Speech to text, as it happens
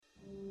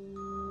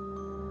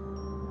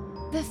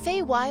The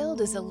Feywild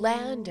is a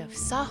land of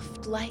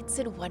soft lights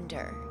and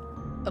wonder,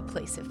 a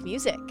place of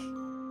music,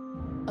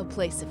 a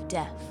place of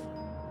death.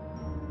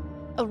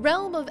 A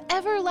realm of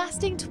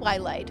everlasting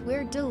twilight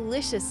where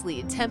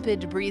deliciously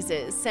tepid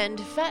breezes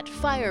send fat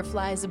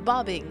fireflies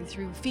bobbing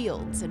through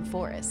fields and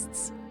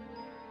forests.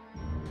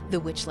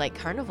 The Witchlight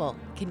Carnival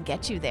can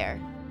get you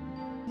there.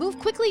 Move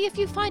quickly if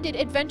you find it,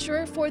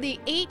 adventurer, for the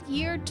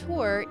 8-year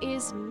tour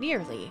is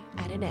nearly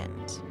at an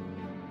end.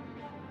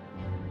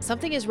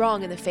 Something is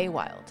wrong in the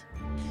Feywild.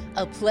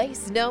 A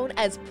place known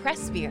as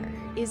Pressmere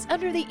is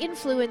under the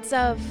influence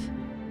of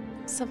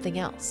something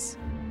else.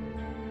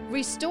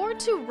 Restore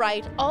to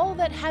right all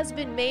that has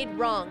been made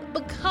wrong.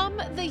 Become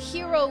the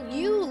hero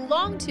you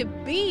long to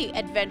be,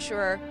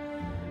 adventurer.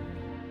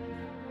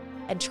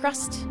 And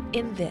trust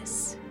in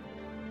this.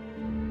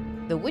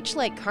 The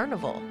Witchlight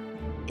Carnival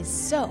is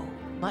so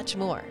much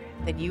more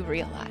than you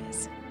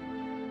realize.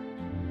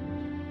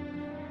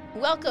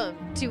 Welcome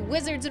to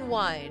Wizards and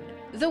Wine,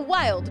 the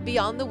wild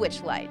beyond the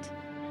Witchlight,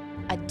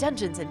 a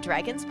Dungeons &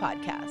 Dragons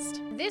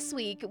podcast. This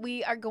week,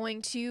 we are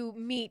going to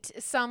meet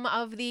some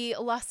of the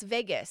Las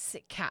Vegas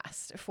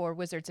cast for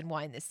Wizards and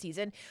Wine this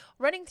season,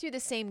 running through the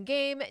same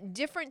game,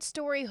 different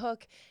story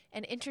hook,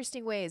 and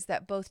interesting ways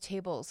that both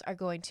tables are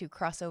going to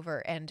cross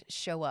over and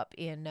show up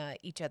in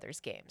each other's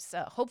games.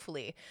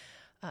 Hopefully,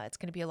 it's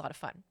going to be a lot of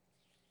fun.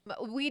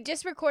 We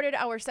just recorded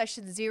our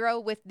session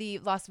 0 with the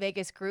Las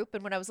Vegas group,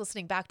 and when I was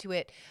listening back to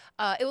it,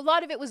 a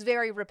lot of it was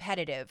very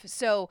repetitive.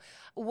 So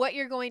what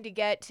you're going to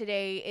get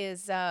today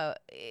is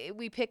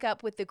we pick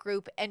up with the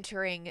group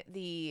entering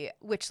the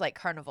Witchlight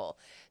Carnival.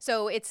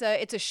 So it's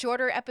a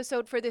shorter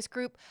episode for this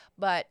group,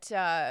 but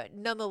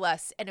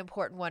nonetheless an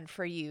important one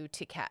for you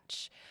to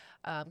catch.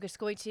 I'm just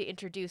going to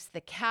introduce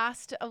the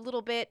cast a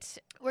little bit.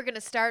 We're going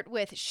to start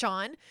with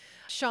Sean.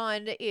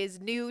 Sean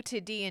is new to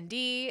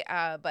D&D,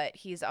 but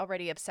he's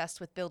already obsessed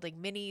with building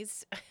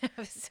minis,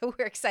 so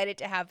we're excited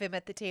to have him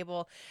at the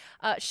table.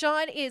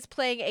 Sean is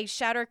playing a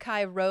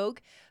Shatterkai rogue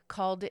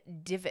called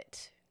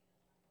Divot.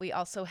 We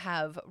also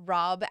have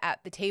Rob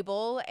at the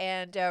table,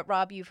 and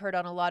Rob, you've heard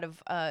on a lot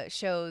of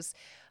shows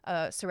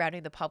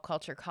surrounding the pop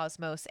culture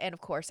cosmos, and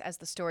of course as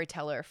the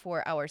storyteller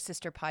for our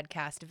sister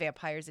podcast,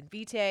 Vampires and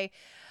Vitae.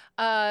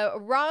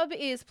 Rob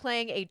is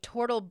playing a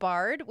turtle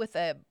bard with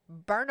a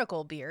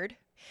barnacle beard,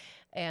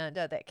 and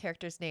that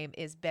character's name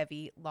is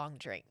Bevy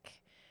Longdrink.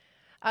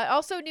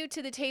 Also new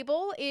to the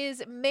table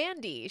is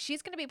Mandy.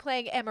 She's going to be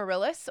playing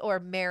Amaryllis, or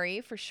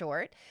Mary for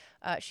short.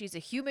 She's a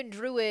human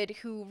druid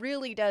who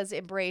really does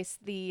embrace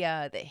the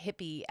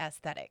hippie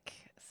aesthetic.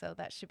 So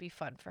that should be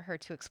fun for her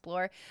to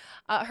explore.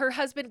 Her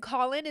husband,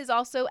 Colin, is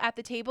also at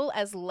the table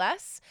as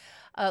Les.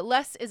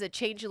 Les is a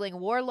changeling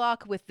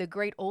warlock with the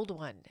Great Old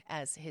One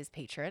as his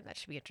patron. That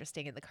should be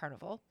interesting in the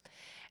carnival.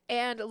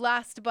 And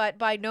last but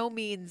by no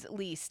means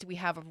least, we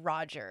have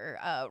Roger.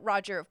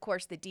 Roger, of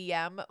course, the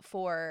DM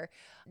for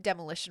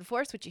Demolition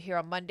Force, which you hear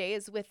on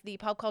Mondays with the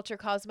Pop Culture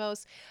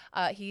Cosmos.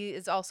 He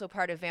is also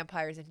part of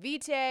Vampires and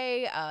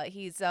Vitae.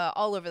 He's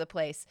all over the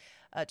place.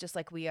 Just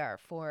like we are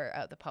for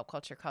the Pop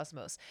Culture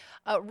Cosmos.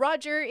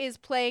 Roger is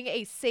playing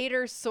a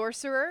satyr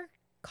sorcerer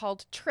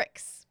called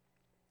Trix.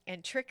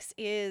 And Trix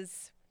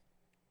is,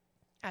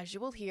 as you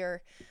will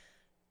hear,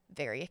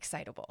 very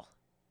excitable.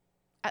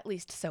 At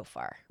least so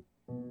far.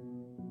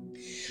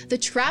 The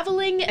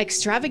traveling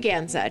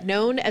extravaganza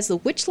known as the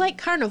Witchlight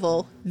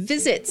Carnival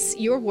visits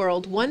your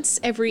world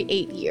once every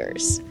 8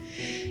 years.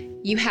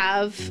 You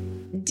have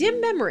dim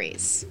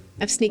memories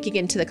of sneaking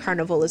into the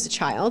carnival as a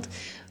child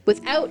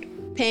without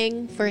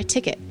paying for a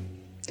ticket.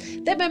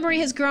 That memory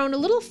has grown a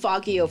little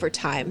foggy over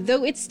time,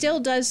 though it still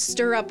does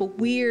stir up a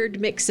weird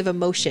mix of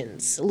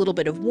emotions, a little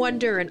bit of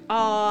wonder and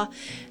awe,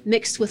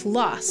 mixed with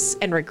loss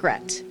and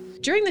regret.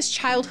 During this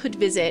childhood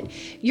visit,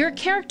 your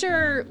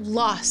character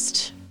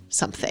lost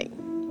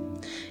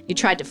something. You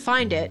tried to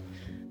find it,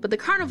 but the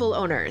carnival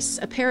owners,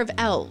 a pair of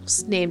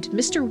elves named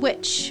Mr.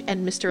 Witch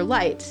and Mr.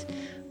 Light,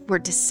 were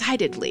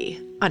decidedly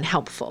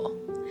unhelpful.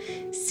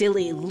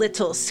 "Silly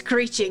little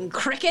screeching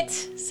cricket,"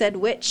 said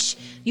Witch.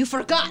 "You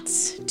forgot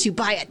to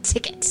buy a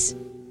ticket."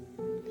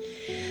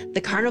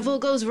 "The carnival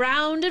goes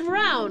round and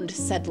round,"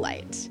 said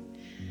Light.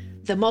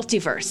 "The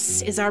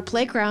multiverse is our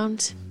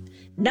playground.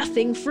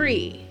 Nothing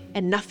free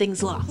and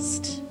nothing's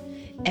lost.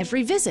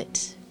 Every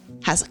visit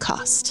has a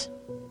cost."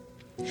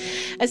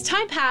 As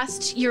time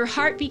passed, your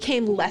heart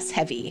became less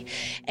heavy,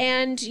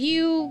 and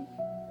you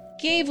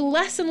gave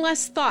less and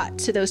less thought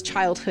to those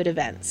childhood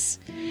events.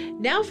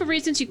 Now, for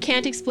reasons you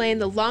can't explain,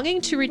 the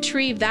longing to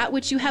retrieve that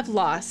which you have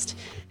lost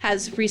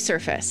has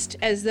resurfaced,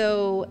 as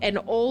though an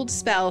old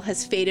spell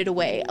has faded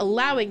away,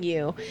 allowing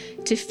you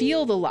to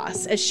feel the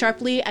loss as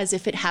sharply as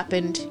if it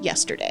happened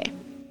yesterday.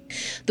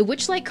 The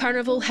Witchlight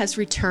Carnival has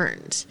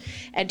returned,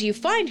 and you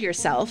find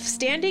yourself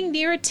standing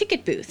near a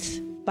ticket booth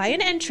by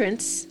an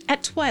entrance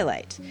at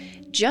twilight,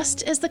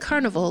 just as the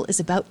carnival is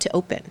about to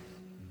open.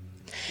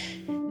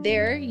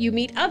 There, you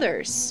meet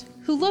others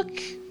who look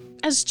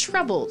as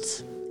troubled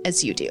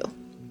as you do.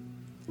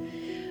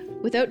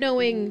 Without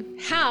knowing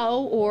how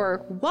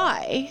or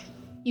why,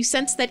 you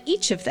sense that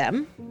each of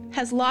them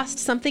has lost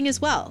something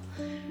as well.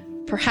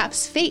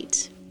 Perhaps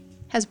fate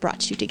has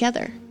brought you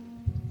together.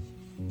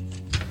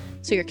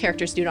 So your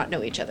characters do not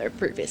know each other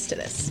previous to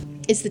this,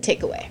 is the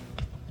takeaway.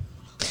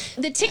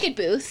 The ticket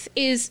booth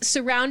is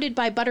surrounded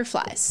by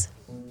butterflies.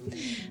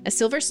 A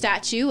silver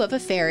statue of a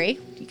fairy,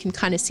 you can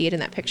kind of see it in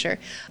that picture,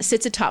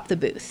 sits atop the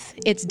booth.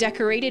 It's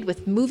decorated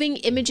with moving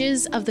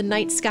images of the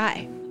night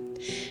sky,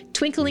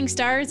 twinkling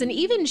stars, and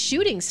even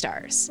shooting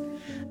stars.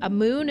 A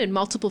moon in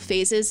multiple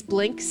phases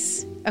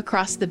blinks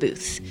across the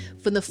booth.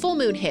 When the full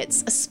moon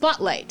hits, a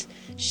spotlight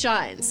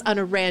shines on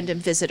a random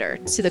visitor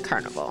to the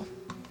carnival.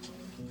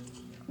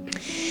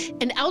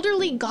 An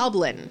elderly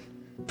goblin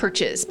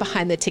perches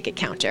behind the ticket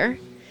counter,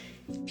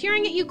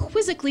 peering at you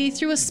quizzically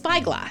through a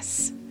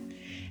spyglass.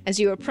 As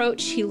you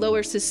approach, he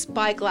lowers his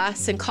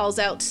spyglass and calls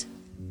out,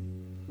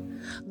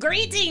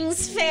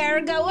 "Greetings,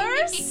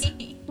 fairgoers!"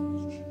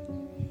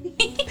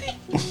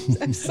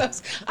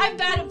 I'm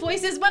bad at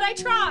voices, but I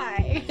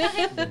try.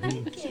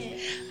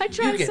 I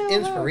try You get so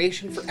hard.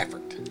 inspiration for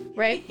effort.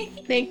 Right?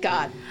 Thank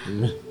God.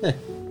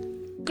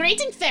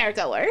 Greeting,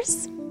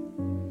 fairgoers.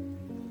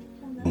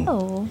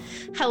 Oh,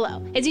 Hello.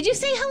 And did you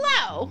say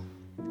hello?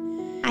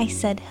 I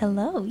said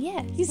hello,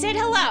 yes. You said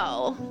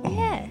hello.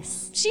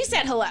 Yes. She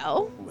said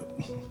hello.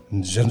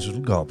 Gentle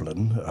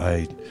Goblin,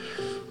 I'd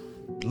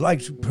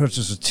like to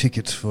purchase a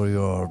ticket for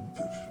your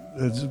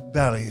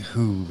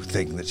ballyhoo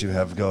thing that you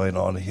have going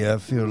on here. I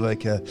feel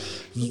like a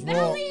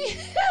small...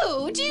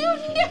 Ballyhoo? Do you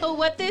know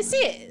what this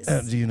is?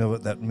 Do you know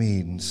what that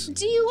means?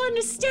 Do you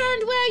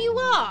understand where you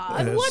are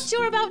and Yes. what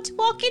you're about to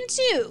walk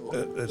into?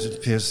 It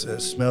appears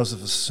smells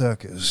of a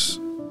circus.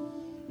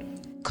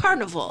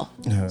 Carnival,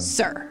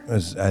 sir.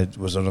 As I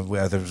was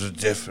unaware there was a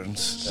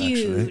difference,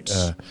 Huge.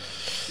 actually.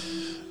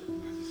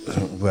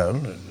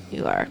 Well,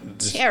 You are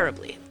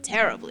terribly,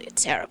 terribly,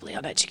 terribly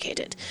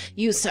uneducated.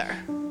 You, sir.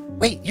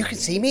 Wait, you can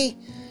see me?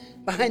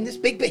 Behind this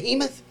big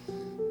behemoth?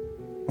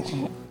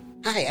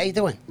 Hi, how you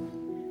doing?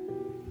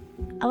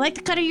 I like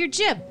the cut of your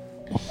jib.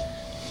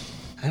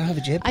 I don't have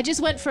a jib. I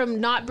just went from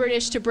not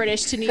British to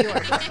New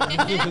York.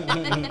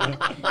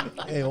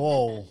 hey,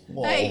 whoa.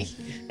 Hey.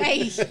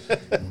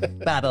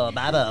 Bubble,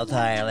 bubble,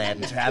 toil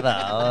and trouble.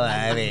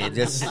 I mean,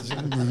 just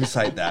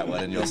recite that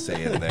one and you'll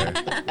say it there.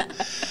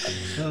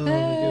 Oh, my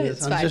goodness.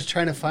 it's I'm fine. just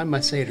trying to find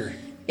my satyr.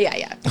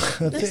 Yeah.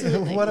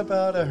 What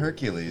about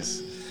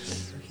Hercules?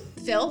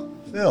 Phil?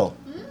 Phil.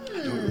 I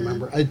don't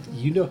remember.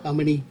 You know how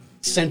many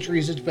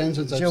centuries it's been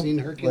since I've seen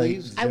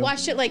Hercules? I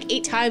watched it like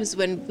 8 times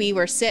when we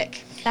were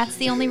sick. That's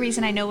the only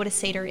reason I know what a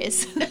satyr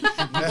is. I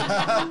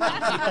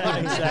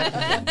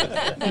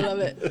love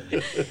it.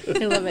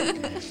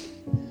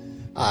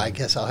 I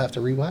guess I'll have to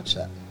rewatch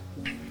that.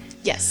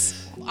 Yes.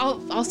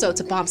 Also,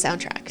 it's a bomb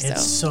soundtrack. So.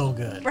 It's so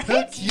good. Right?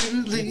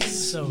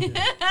 It's so good.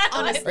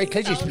 Honestly. Right,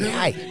 because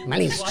hi, my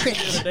name's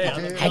Trix.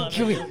 Hi,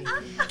 Julia.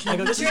 I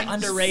go, this is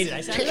underrated.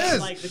 I said, Tricks.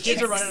 like, the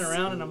kids are running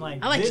around, and I'm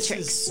like, I like the this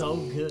tricks. is so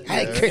good.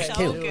 I like Trix,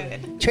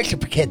 too. Tricks are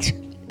for kids.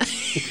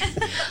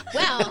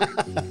 Well,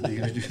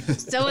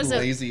 so is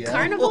Lazy a owl.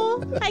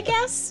 carnival, I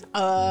guess.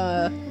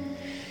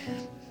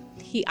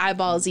 He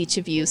eyeballs each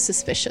of you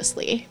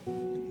suspiciously.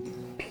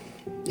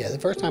 Yeah, the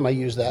first time I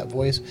used that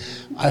voice,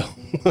 I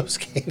almost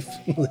gave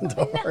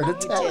Linda a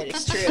heart attack.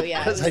 It's true,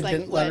 yeah. Because I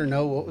didn't let her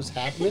know what was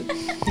happening.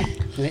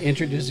 And I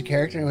introduced the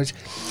character and I was,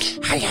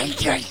 hi, how you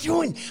guys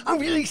doing? I'm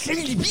really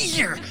excited to be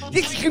here.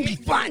 This is going to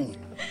be fun.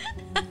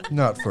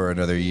 Not for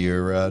another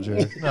year, Roger.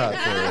 Not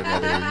for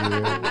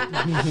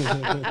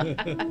another year.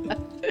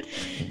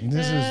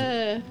 this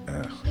is...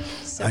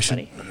 So I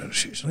should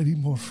I be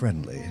more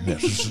friendly?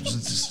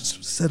 Yes.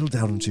 Settle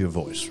down into your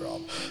voice,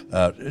 Rob.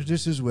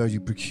 This is where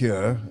you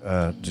procure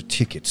the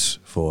tickets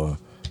for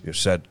your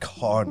said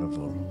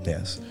carnival.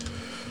 Yes.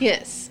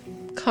 Yes,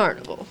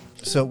 carnival.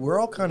 So we're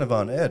all kind of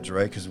on edge,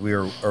 right? Because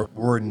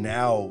we're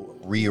now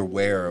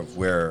re-aware of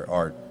where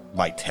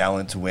my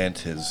talent went,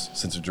 his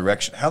sense of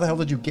direction. How the hell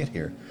did you get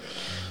here?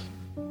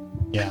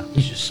 Yeah.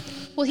 He's just,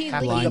 Well, he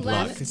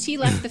left the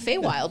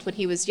Feywild when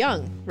he was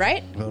young,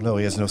 right? Well, no,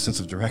 he has no sense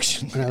of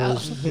direction. when I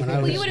was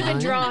Well, you would have been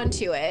 9. drawn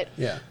to it.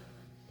 Yeah.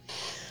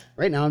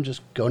 Right now I'm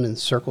just going in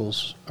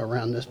circles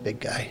around this big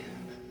guy.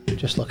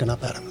 Just looking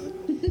up at him.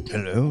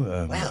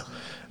 Hello. Wow,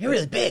 you're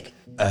really big.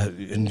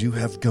 And you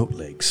have goat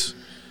legs.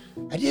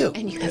 I do.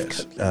 And you have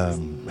Yes.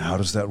 How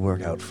does that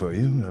work out for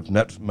you? I've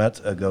not met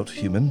a goat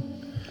human.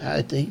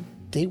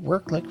 They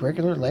work like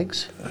regular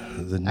legs.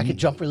 I could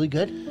jump really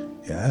good.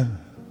 Yeah.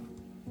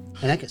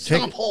 And I could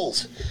stomp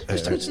holes. I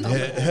start stomping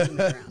holes in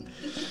the ground.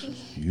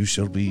 You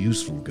shall be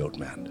useful, goat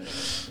man.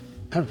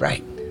 All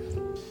right.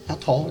 How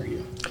tall are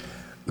you?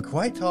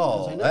 Quite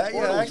tall. I know Yeah,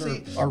 turtles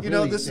actually, are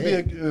really this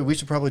would be we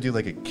should probably do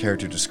like a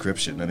character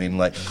description. I mean,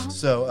 like,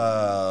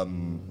 so,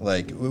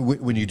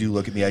 when you do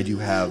look at me, I do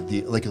have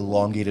the like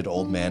elongated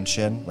old man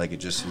chin, like it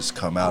just has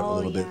come out a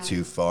little bit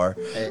too far.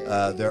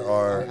 There I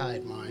are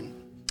hide mine.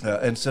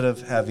 instead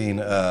of having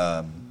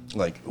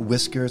like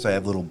whiskers, I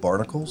have little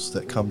barnacles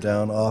that come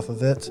down off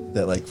of it.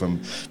 That like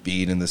from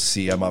being in the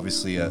sea, I'm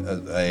obviously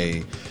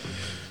a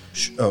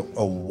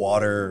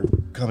water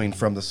coming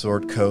from the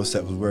Sword Coast,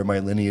 that was where my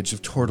lineage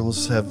of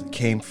turtles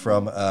came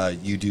from.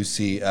 You do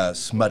see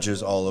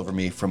smudges all over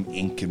me from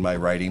ink in my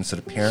writings that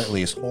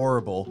apparently is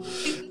horrible.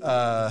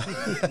 Now,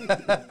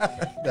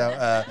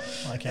 Well,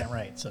 I can't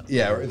write, so.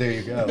 yeah, there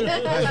you go.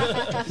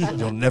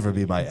 You'll never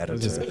be my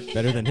editor.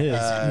 Better than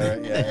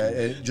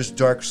his. Just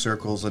dark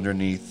circles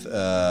underneath.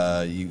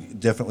 You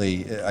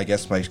definitely, I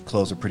guess my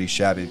clothes are pretty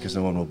shabby because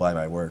no one will buy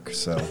my work.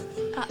 So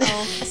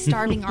Uh-oh, a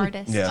starving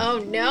artist. yeah, Oh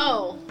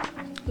no.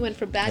 You went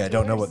from bad yeah, I to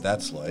don't know worse. what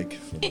that's like.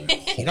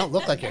 You don't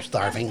look like you're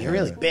starving. You're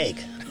really big.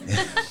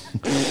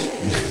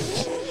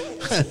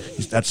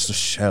 That's the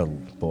shell,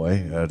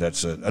 boy.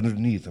 That's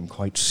underneath. I'm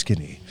quite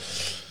skinny.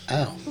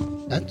 Oh,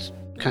 that's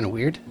kind of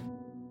weird.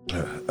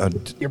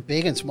 You're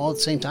big and small at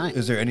the same time.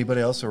 Is there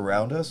anybody else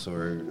around us,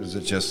 or is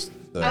it just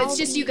the? It's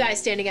just you guys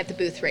standing at the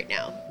booth right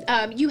now.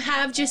 You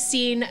have just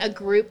seen a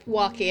group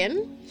walk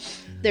in.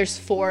 There's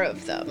 4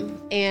 of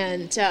them.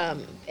 And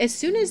as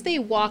soon as they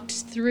walked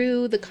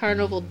through the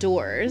carnival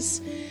doors,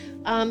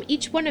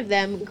 each one of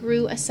them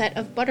grew a set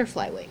of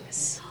butterfly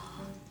wings.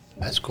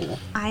 That's cool.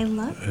 I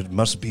love It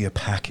must be a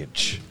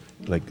package,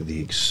 like the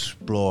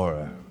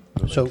Explorer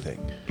So, thing.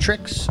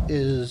 Trix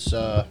is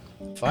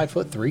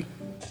 5'3".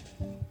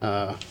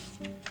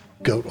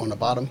 Goat on the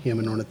bottom,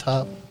 human on the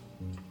top.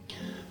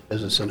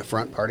 Business in the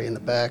front, party in the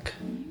back.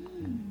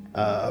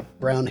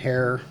 Brown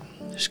hair,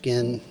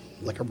 skin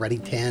like a ruddy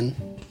tan.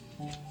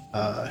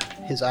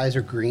 His eyes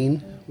are green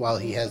while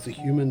he has the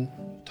human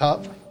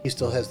top. He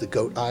still has the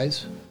goat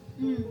eyes.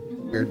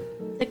 Weird.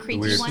 the creepy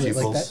Weird ones.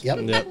 people. Like that.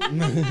 Yep.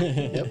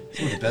 Yep.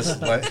 Some of the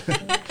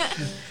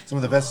best, some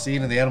of the best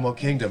scene in the animal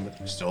kingdom.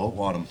 Still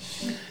want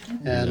them.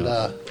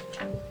 And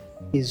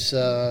he's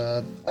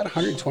about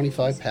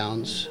 125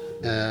 pounds,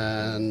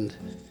 and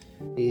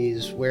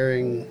he's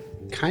wearing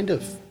kind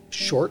of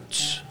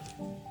shorts,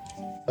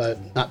 but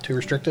not too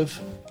restrictive,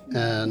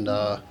 and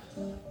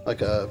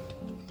like a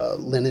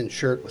linen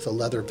shirt with a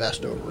leather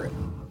vest over it.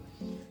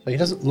 So he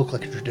doesn't look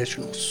like a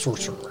traditional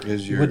sorcerer.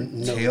 Is You your wouldn't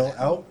know tail that.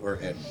 out or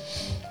in?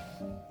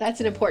 That's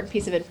an important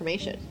piece of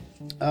information.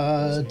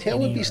 Tail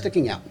would be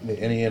sticking out,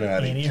 Any in or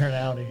out? Any or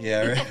outie.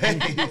 Yeah,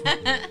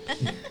 right.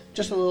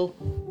 just a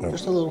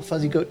little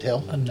fuzzy goat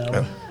tail.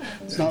 No.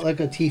 It's not like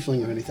a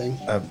tiefling or anything.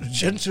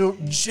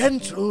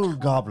 Gentle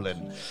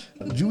goblin.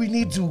 Do we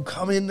need to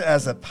come in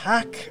as a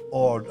pack,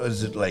 or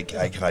is it like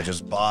can I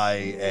just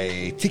buy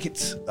a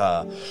ticket?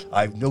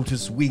 I've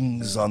noticed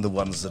wings on the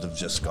ones that have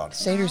just gone.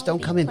 Satyrs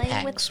don't come in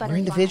Playing with packs. We're butterflies.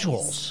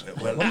 individuals.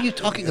 Well, What are you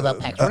talking about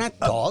packs? We're not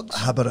dogs.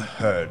 How about a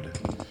herd?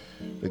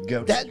 The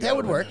goats That would go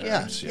in work,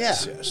 yeah, herds, yeah,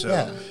 yes. So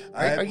yeah.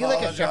 I Are you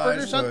like a shepherd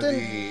or apologize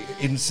something? For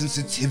the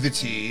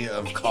insensitivity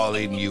of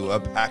calling you a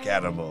pack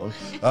animal.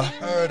 A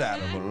herd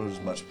animal is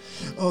much.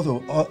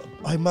 Although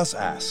I must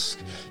ask,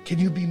 can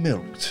you be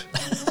milked?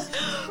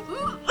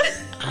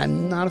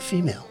 I'm not a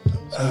female.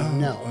 So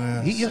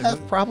no. You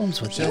have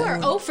problems with You that.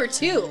 are 0 for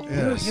 2.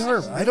 Yes.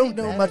 You're I don't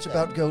know much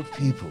about goat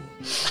people.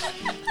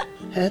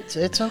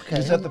 It's okay.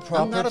 Is that the I'm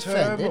proper not term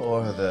offended.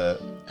 or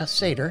the? A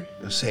satyr.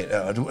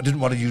 I didn't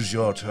want to use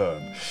your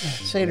term.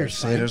 Satyr's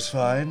fine. Satyr's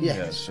fine. Yeah.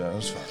 Yes,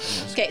 that's fine.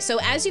 Yes. Okay, so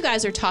as you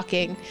guys are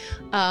talking,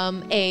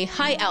 a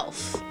high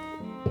elf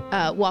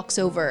walks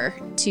over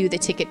to the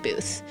ticket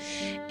booth,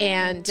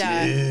 and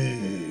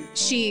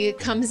she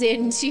comes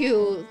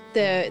into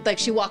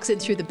she walks in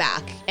through the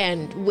back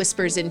and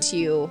whispers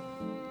into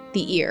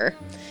the ear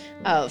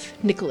of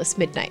Nicholas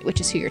Midnight,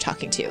 which is who you're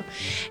talking to.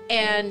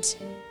 And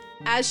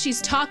as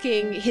she's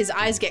talking, his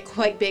eyes get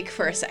quite big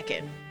for a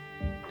second.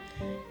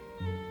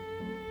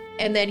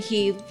 And then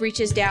he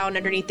reaches down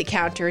underneath the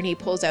counter and he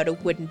pulls out a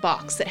wooden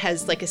box that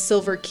has like a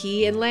silver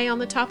key inlay on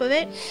the top of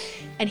it.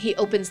 And he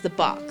opens the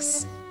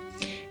box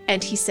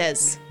and he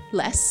says,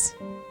 "Les,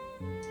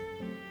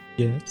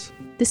 Yes.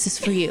 this is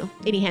for you."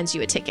 And he hands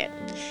you a ticket.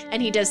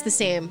 And he does the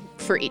same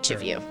for each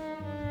of you.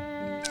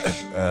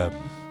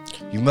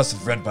 You must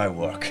have read my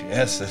work.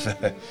 Yes.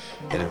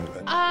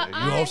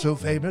 You also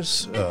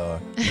famous?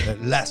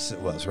 Les, it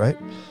was, right?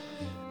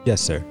 Yes,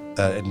 sir.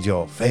 And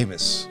you're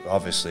famous,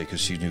 obviously,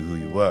 because she knew who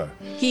you were.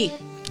 He.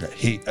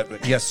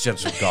 Yes,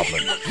 gentle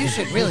goblin. You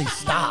should really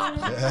stop.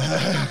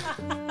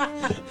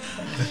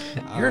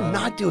 You're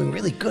not doing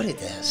really good at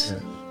this.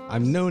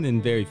 I'm known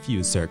in very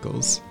few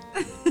circles.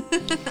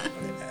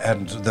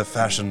 And the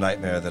fashion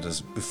nightmare that is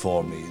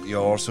before me.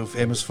 You're also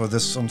famous for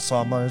this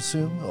ensemble, I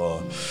assume?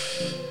 Or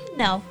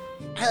No.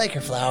 I like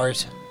your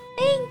flowers.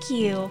 Thank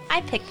you.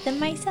 I picked them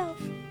myself.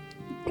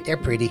 They're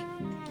pretty.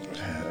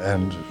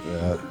 and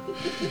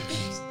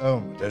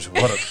there's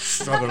what a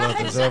struggle that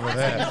is over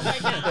there.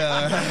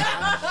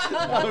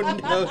 Oh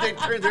no, they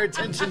turned their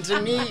attention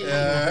to me.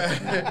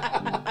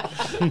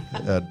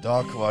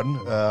 Dark One,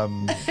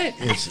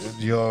 it's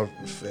your.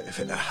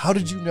 How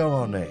did you know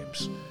our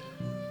names?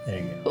 There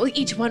you go. Well,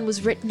 each one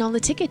was written on the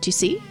ticket, you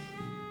see?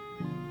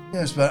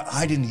 Yes, but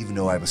I didn't even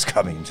know I was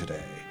coming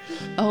today.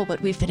 Oh,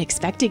 but we've been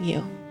expecting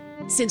you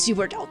since you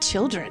were all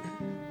children.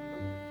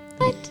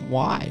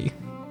 Why?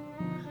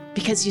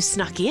 Because you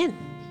snuck in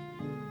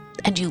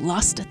and you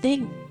lost a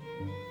thing.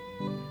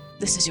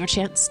 This is your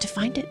chance to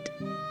find it.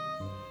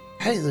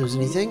 I didn't lose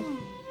anything.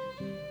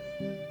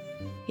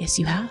 Yes,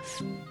 you have.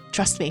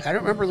 Trust me. I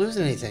don't remember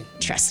losing anything.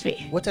 Trust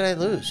me. What did I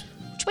lose?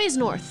 Which way is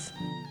north?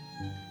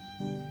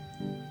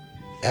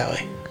 That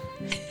way.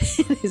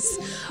 It is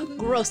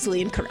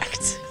grossly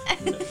incorrect.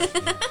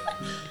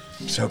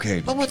 It's okay.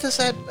 But what does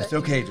that... It's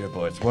okay, dear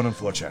boy. It's 1 in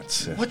 4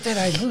 chance. What did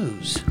I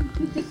lose?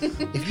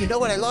 If you know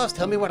what I lost,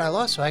 tell me what I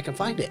lost so I can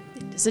find it.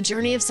 It's a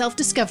journey of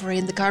self-discovery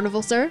in the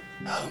carnival, sir.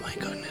 Oh my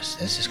goodness,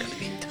 this is going to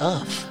be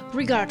tough.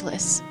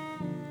 Regardless,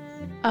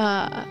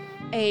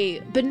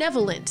 a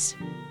benevolent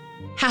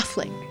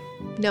halfling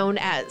known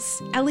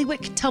as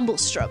Eliwick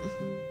Tumblestrom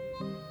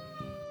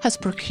has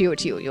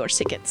procured you your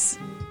tickets.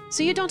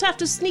 So you don't have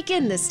to sneak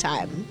in this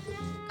time.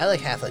 I like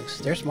halflings.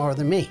 They're smaller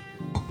than me.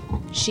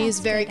 She is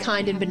very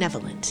kind and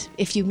benevolent.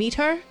 If you meet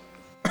her,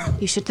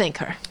 you should thank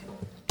her.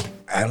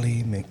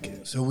 Ali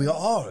Mick. So we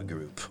are a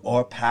group.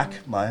 Or a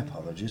pack, my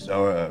apologies.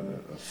 Or a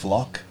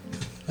flock.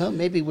 Well,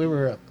 maybe we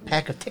were a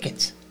pack of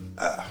tickets.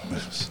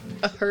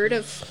 A herd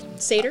of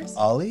satyrs?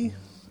 Ollie?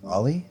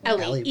 Ollie?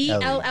 Ellie.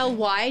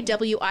 E-L-L-Y-W-I-C-K.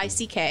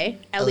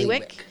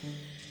 Eliwick.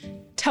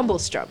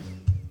 Tumblestrum.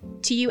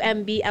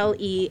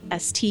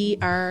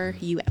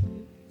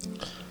 T-U-M-B-L-E-S-T-R-U-M.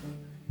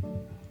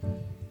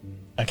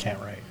 I can't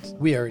write.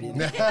 We already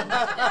know.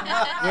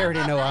 We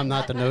already know I'm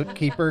not the note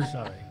keeper.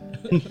 Sorry.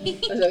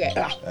 That's okay.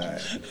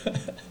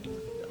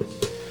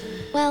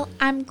 Well,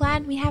 I'm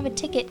glad we have a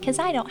ticket because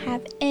I don't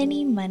have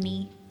any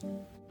money.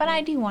 But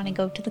I do want to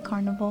go to the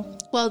carnival.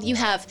 Well, you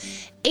have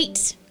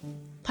 8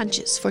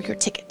 punches for your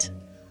ticket.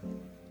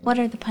 What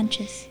are the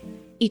punches?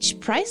 Each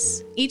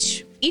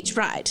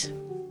ride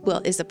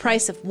is the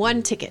price of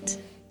 1 ticket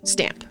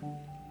stamp.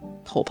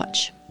 Hole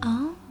punch.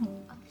 Oh.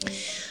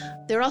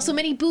 There are also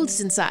many booths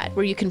inside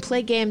where you can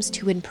play games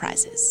to win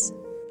prizes.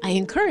 I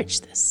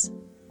encourage this,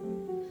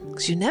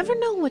 because you never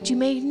know what you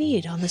may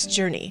need on this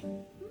journey.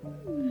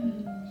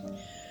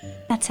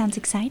 That sounds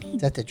exciting.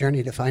 Is that the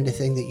journey to find a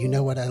thing that you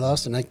know what I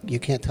lost and you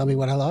can't tell me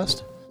what I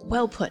lost?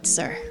 Well put,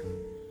 sir.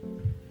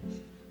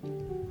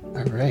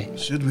 All right.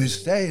 Should we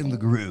stay in the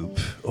group,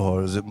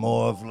 or is it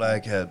more of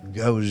like a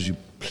go as you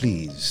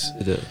please?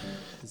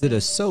 Is it a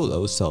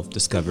solo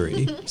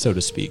self-discovery, so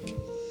to speak?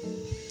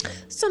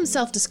 Some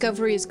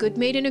self-discovery is good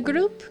made in a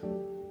group.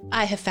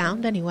 I have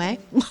found, anyway.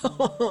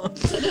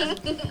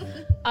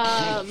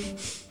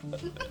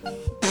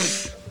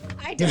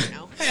 I don't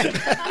know.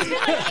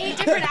 Like 8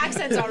 different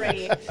accents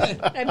already.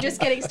 I'm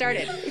just getting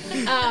started.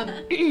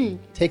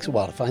 Takes a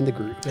while to find the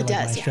group. I feel like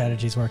does, my yeah.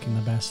 strategy's working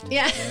the best.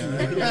 Yeah.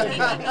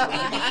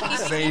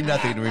 Say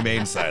nothing,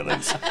 remain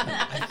silent.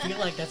 I feel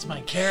like that's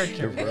my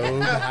character.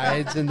 Rogue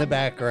hides in the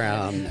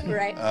background.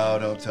 Right. Oh,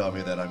 don't tell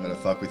me that I'm going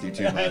to fuck with you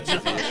too much.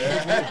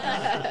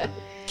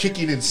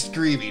 Kicking and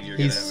screaming. You're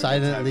He's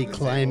gonna have a good time silently with this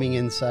climbing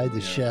inside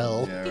the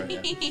shell. thing.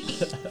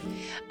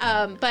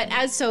 Yeah, right. But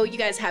you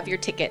guys have your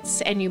tickets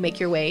and you make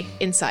your way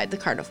inside the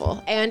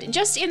carnival. And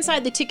just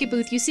inside the ticket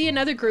booth, you see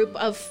another group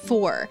of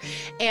 4.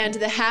 And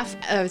the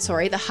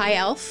high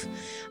elf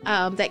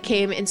that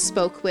came and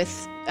spoke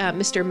with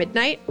Mr.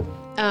 Midnight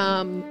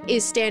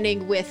is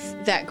standing with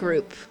that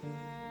group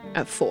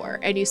of 4.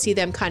 And you see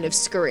them kind of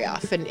scurry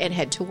off and head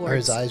Are his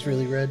towards eyes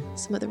really red?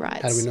 some of the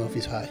rides. How do we know if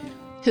he's high?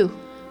 Who?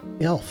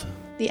 The elf.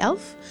 The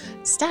elf?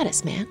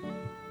 Status, man.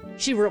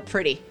 She's real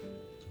pretty.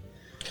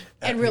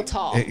 And real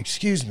tall.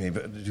 Excuse me,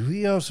 but do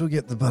we also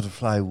get the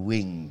butterfly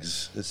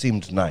wings? It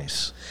seemed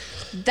nice.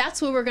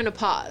 That's where we're going to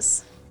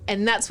pause.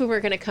 And that's where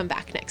we're going to come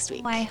back next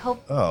week. Well, I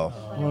hope. Oh,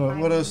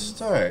 what a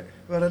start.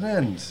 What an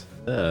end.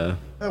 I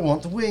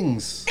want the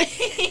wings.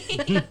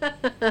 It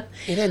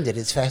ended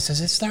as fast as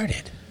it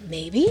started.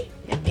 Maybe,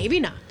 and maybe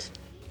not.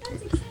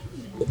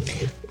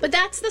 But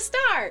that's the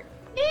start.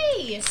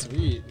 Hey!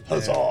 Sweet.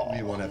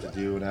 We won't have to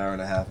do an hour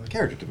and a half of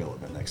character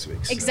development next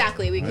week. So.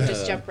 Exactly, we can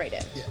just jump right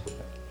in.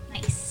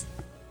 Nice.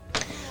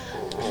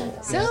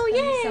 So,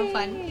 yay! So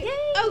fun. Yay.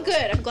 Oh,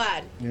 good, I'm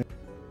glad.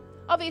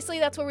 Obviously,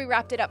 that's where we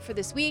wrapped it up for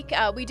this week.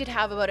 We did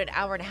have about an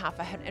hour and a half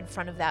ahead in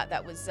front of that.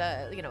 That was,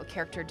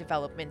 character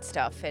development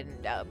stuff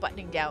and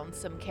buttoning down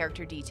some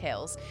character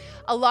details.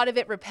 A lot of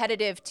it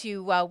repetitive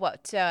to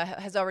what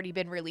has already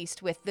been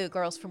released with the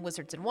Girls from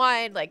Wizards and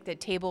Wine, like the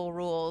table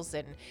rules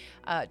and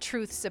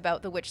truths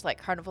about the Witchlight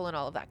Carnival and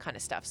all of that kind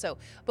of stuff. So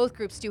both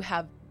groups do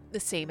have the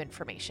same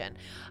information.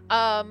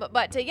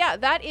 But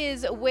that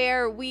is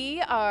where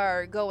we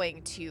are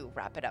going to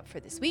wrap it up for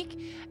this week.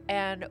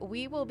 And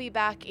we will be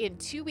back in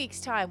 2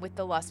 weeks' time with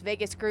the Las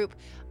Vegas group.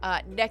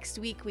 Next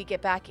week, we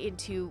get back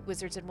into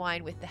Wizards and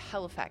Wine with the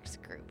Halifax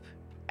group.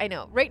 I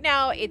know, right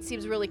now it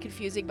seems really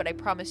confusing, but I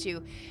promise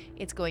you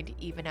it's going to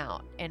even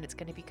out and it's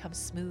going to become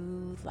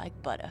smooth like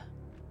butter.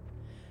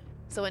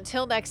 So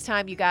until next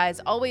time, you guys,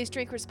 always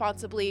drink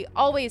responsibly,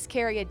 always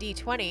carry a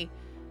D20,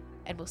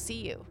 and we'll see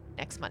you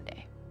next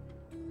Monday.